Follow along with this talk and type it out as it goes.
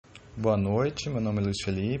Boa noite, meu nome é Luiz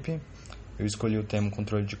Felipe. Eu escolhi o tema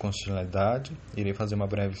controle de constitucionalidade. Irei fazer uma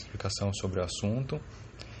breve explicação sobre o assunto.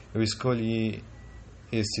 Eu escolhi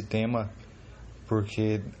esse tema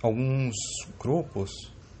porque alguns grupos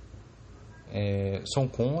são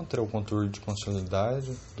contra o controle de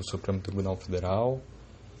constitucionalidade do Supremo Tribunal Federal,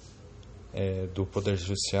 do Poder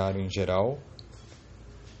Judiciário em geral,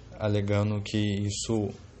 alegando que isso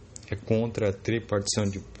é contra a tripartição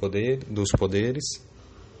dos poderes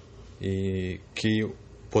e que o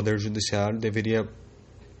Poder Judiciário deveria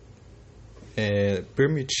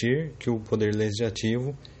permitir que o Poder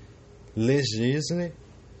Legislativo legisle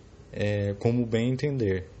como bem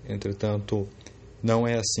entender. Entretanto, não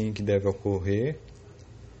é assim que deve ocorrer,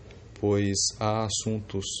 pois há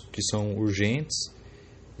assuntos que são urgentes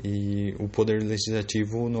e o Poder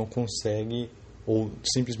Legislativo não consegue ou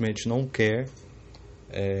simplesmente não quer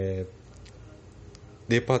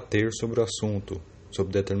debater sobre o assunto,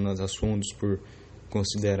 sobre determinados assuntos, por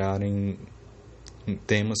considerarem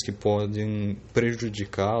temas que podem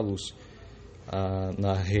prejudicá-los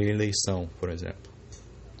na reeleição, por exemplo.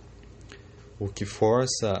 O que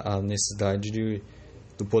força a necessidade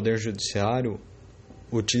do Poder Judiciário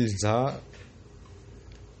utilizar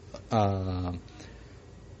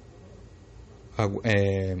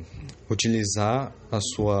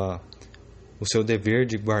o seu dever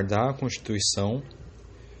de guardar a Constituição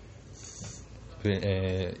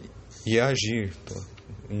e agir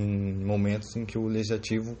em momentos em que o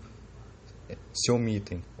Legislativo se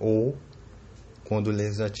omitem, ou quando o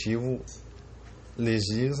Legislativo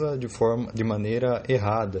legisla de maneira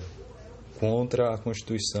errada, contra a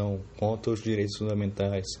Constituição, contra os direitos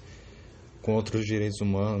fundamentais, contra os direitos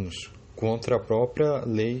humanos, contra a própria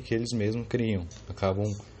lei que eles mesmos criam.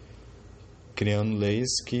 Acabam criando leis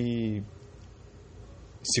que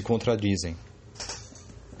se contradizem.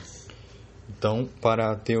 Então,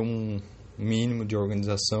 para ter um mínimo de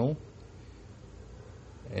organização,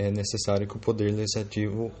 é necessário que o Poder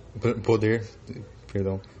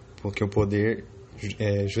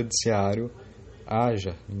Judiciário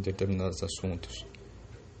haja em determinados assuntos.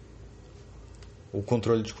 O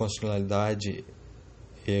controle de constitucionalidade,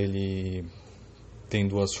 ele tem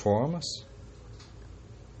duas formas,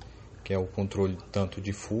 que é o controle tanto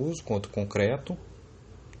difuso quanto concreto.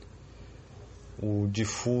 O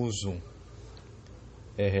difuso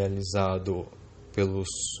é realizado pelos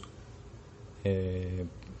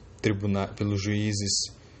juízes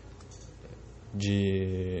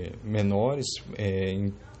de menores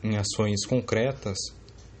em ações concretas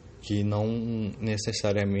que não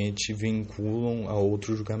necessariamente vinculam a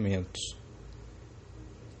outros julgamentos.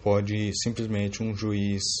 Pode simplesmente um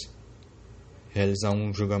juiz realizar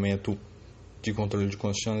um julgamento de controle de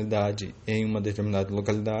constitucionalidade em uma determinada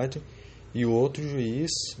localidade e o outro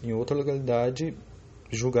juiz, em outra localidade,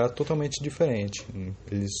 julgar totalmente diferente.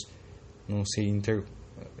 Eles não se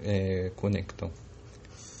interconectam.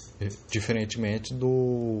 Diferentemente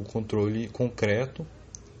do controle concreto,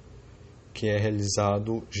 que é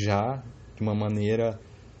realizado já de uma maneira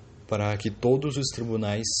para que todos os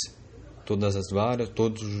tribunais, todas as varas,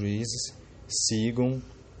 todos os juízes sigam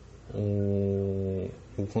o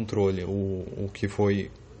controle, o que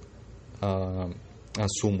foi a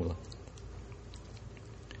súmula.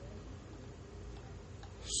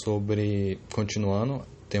 Continuando,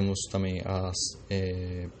 temos também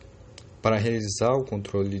para realizar o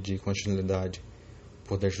controle de constitucionalidade, o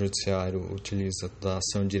Poder Judiciário utiliza da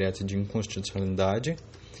ação direta de inconstitucionalidade,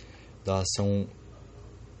 da ação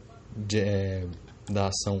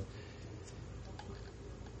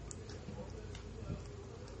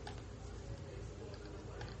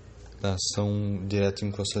direta de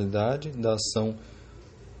inconstitucionalidade, da ação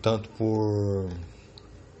tanto por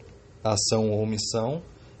ação ou omissão,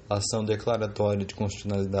 ação declaratória de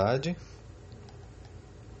constitucionalidade,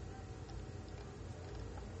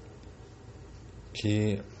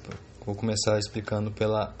 que vou começar explicando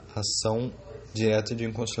pela ação direta de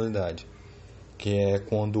inconstitucionalidade, que é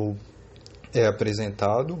quando é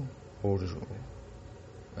apresentado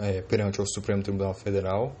perante o Supremo Tribunal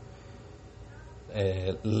Federal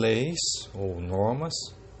leis ou normas,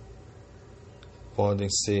 podem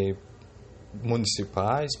ser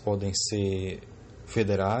municipais, podem ser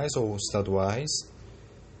federais ou estaduais,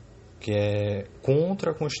 que é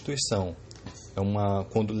contra a Constituição.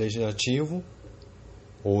 Quando o Legislativo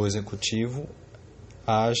ou o Executivo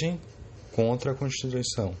agem contra a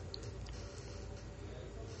Constituição.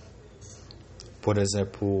 Por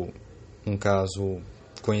exemplo, um caso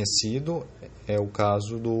conhecido é o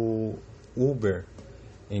caso do Uber,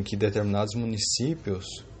 em que determinados municípios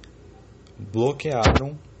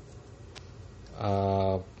bloquearam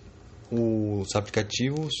os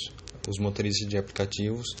aplicativos os motoristas de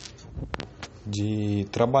aplicativos de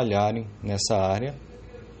trabalharem nessa área.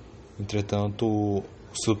 Entretanto, o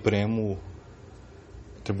Supremo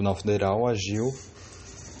Tribunal Federal agiu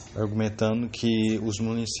argumentando que os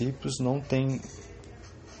municípios não têm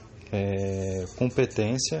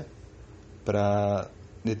competência para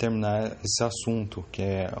determinar esse assunto, que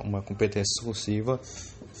é uma competência exclusiva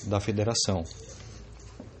da federação.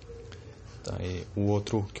 Tá, e o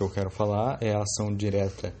outro que eu quero falar é a ação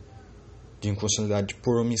direta de inconstitucionalidade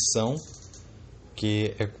por omissão,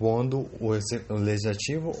 que é quando o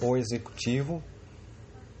legislativo ou o executivo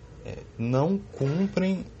não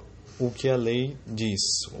cumprem o que a lei diz,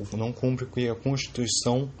 não cumpre o que a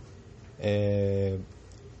Constituição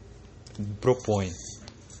propõe.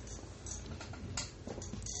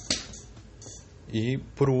 E,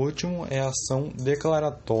 por último, é a ação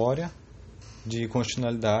declaratória de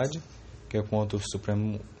constitucionalidade, que é quando o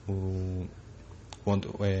Supremo,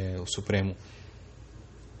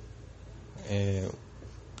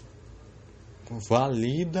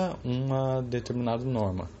 valida uma determinada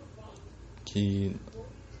norma, que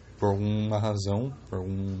por alguma razão, por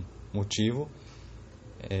algum motivo,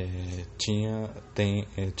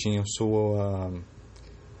 tinha sua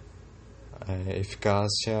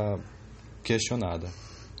eficácia questionada.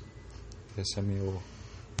 Essa é a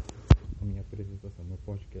minha apresentação, meu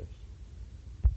podcast.